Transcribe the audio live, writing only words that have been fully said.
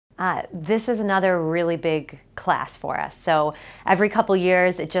This is another really big class for us. So every couple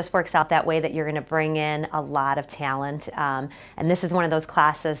years, it just works out that way that you're going to bring in a lot of talent. And this is one of those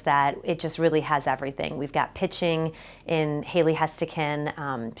classes that it just really has everything. We've got pitching in Haley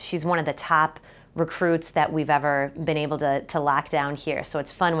Hestekin. She's one of the top recruits that we've ever been able to lock down here. So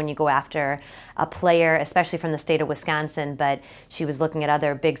it's fun when you go after a player, especially from the state of Wisconsin, but she was looking at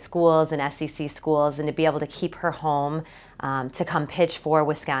other big schools and SEC schools, and to be able to keep her home to come pitch for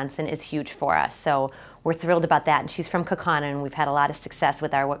Wisconsin is huge for us. So we're thrilled about that. And she's from Kaukauna, and we've had a lot of success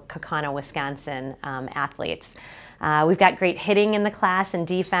with our Kaukauna, Wisconsin athletes. We've got great hitting in the class and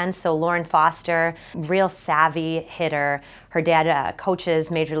defense. So Lauren Foster, real savvy hitter. Her dad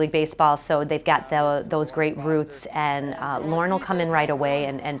coaches Major League Baseball, so they've got those great roots. And Lauren will come in right away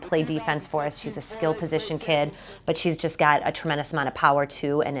and play defense for us. She's a skill position kid, but she's just got a tremendous amount of power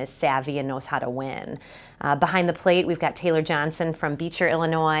too, and is savvy and knows how to win. Behind the plate, we've got Taylor Johnson from Beecher,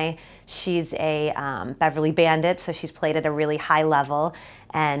 Illinois. She's a Beverly Bandit, so she's played at a really high level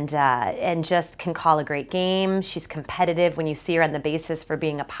and just can call a great game. She's competitive. When you see her on the bases for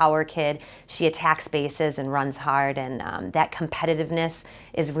being a power kid, she attacks bases and runs hard, and that competitiveness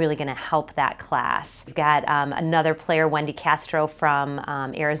is really going to help that class. We've got another player, Wendy Castro from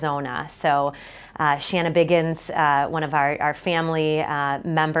Arizona. So Shanna Biggins, one of our family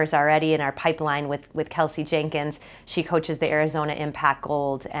members already in our pipeline with Kelsey Jenkins. She coaches the Arizona Impact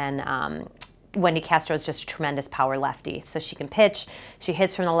Gold, and Wendy Castro is just a tremendous power lefty. So she can pitch, she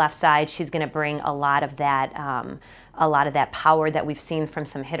hits from the left side. She's going to bring a lot of that power that we've seen from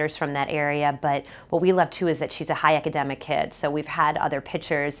some hitters from that area. But what we love too is that she's a high academic kid. So we've had other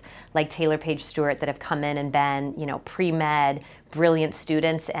pitchers like Taylor Page Stewart that have come in and been, pre-med, brilliant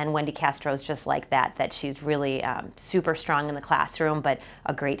students, and Wendy Castro is just like that she's really super strong in the classroom, but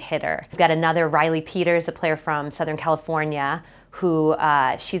a great hitter. We've got another Riley Peters, a player from Southern California, who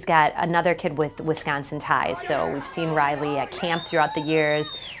she's got another kid with Wisconsin ties. So we've seen Riley at camp throughout the years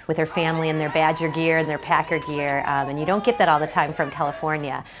with her family in their Badger gear and their Packer gear, and you don't get that all the time from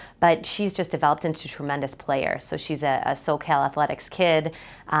California. But she's just developed into a tremendous player. So she's a SoCal Athletics kid,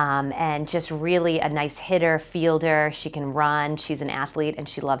 and just really a nice hitter, fielder. She can run, she's an athlete, and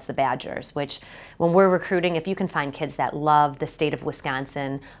she loves the Badgers, which when we're recruiting, if you can find kids that love the state of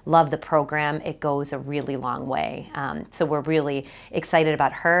Wisconsin, love the program, it goes a really long way. So we're really excited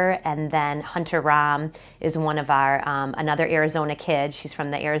about her. And then Hunter Rahm is one of our, another Arizona kid. She's from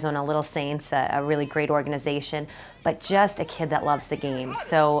the Arizona Little Saints, a really great organization, but just a kid that loves the game.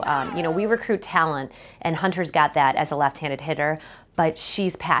 So, we recruit talent, and Hunter's got that as a left-handed hitter, but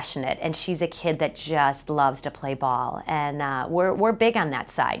she's passionate, and she's a kid that just loves to play ball. And we're big on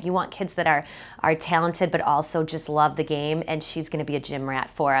that side. You want kids that are talented, but also just love the game, and she's going to be a gym rat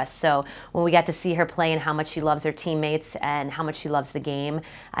for us. So when we got to see her play and how much she loves her teammates and how much she loves the game,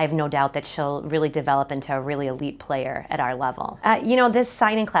 I have no doubt that she'll really develop into a really elite player at our level. This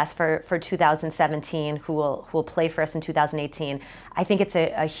signing class for 2017, who will play for us in 2018, I think it's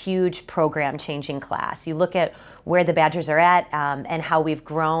a huge program-changing class. You look at where the Badgers are at, and how we've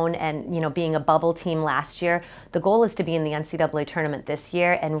grown, and being a bubble team last year. The goal is to be in the NCAA tournament this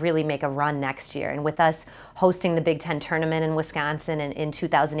year and really make a run next year. And with us hosting the Big Ten tournament in Wisconsin in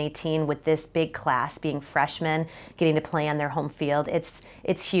 2018, with this big class being freshmen, getting to play on their home field, it's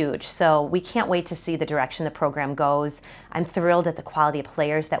huge. So we can't wait to see the direction the program goes. I'm thrilled at the quality of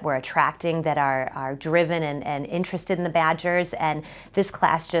players that we're attracting that are driven and interested in the Badgers, and this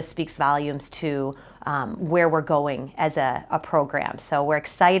class just speaks volumes to where we're going as a program. So we're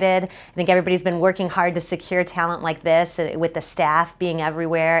excited. I think everybody's been working hard to secure talent like this, with the staff being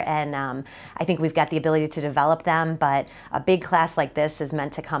everywhere, and I think we've got the ability to develop them, but a big class like this is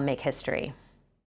meant to come make history.